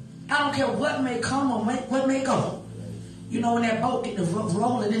 I don't care what may come or what may go. You know when that boat get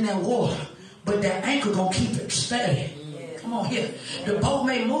rolling in that water, but that anchor gonna keep it steady. Come on here. The boat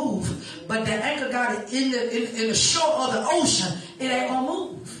may move, but the anchor got it in the shore of the ocean. It ain't gonna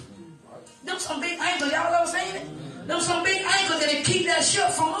move. Them some big anchors, y'all ever seen it? Them some big anchors that keep that ship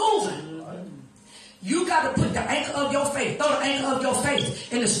from moving. You got to put the anchor of your faith, throw the anchor of your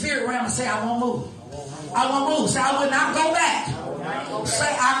faith in the spirit realm and say, I won't move. I won't move. Say, I will not go back.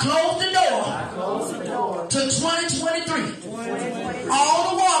 Say, I close the door to 2023. All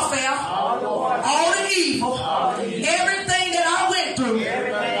the warfare, all the evil, everything that I went through,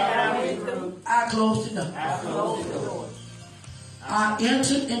 I closed the door. I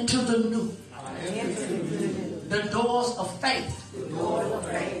entered into the new. The doors of faith.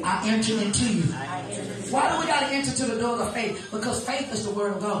 I entered into you. Why do we got to enter to the doors of faith? Because faith is the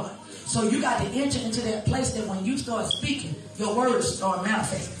word of God. So you got to enter into that place that when you start speaking, your words start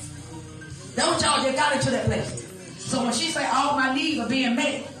manifesting. That's what y'all just got into that place. So when she say all my needs are being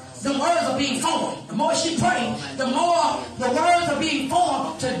met, the words are being formed. The more she prayed, the more the words are being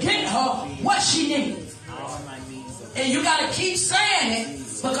formed to get her what she needs. And you got to keep saying it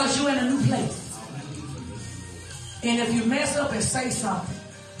because you're in a new place. And if you mess up and say something,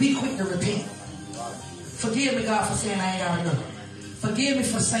 be quick to repent. Forgive me, God, for saying I ain't got enough. Forgive me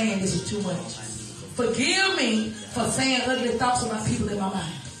for saying this is too much. Forgive me for saying ugly thoughts about people in my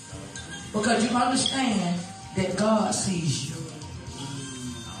mind. Because you understand that God sees you.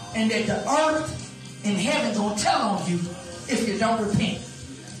 And that the earth and heaven gonna tell on you if you don't repent.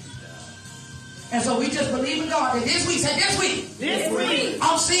 And so we just believe in God that this week,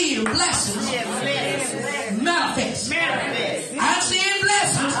 I'm seeing blessings manifest. I'm seeing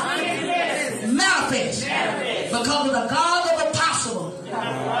blessings manifest. Because of the God of the possible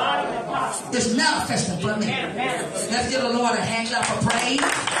is manifesting for me. Let's give the Lord a hand clap of praise.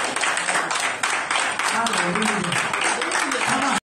 Hallelujah.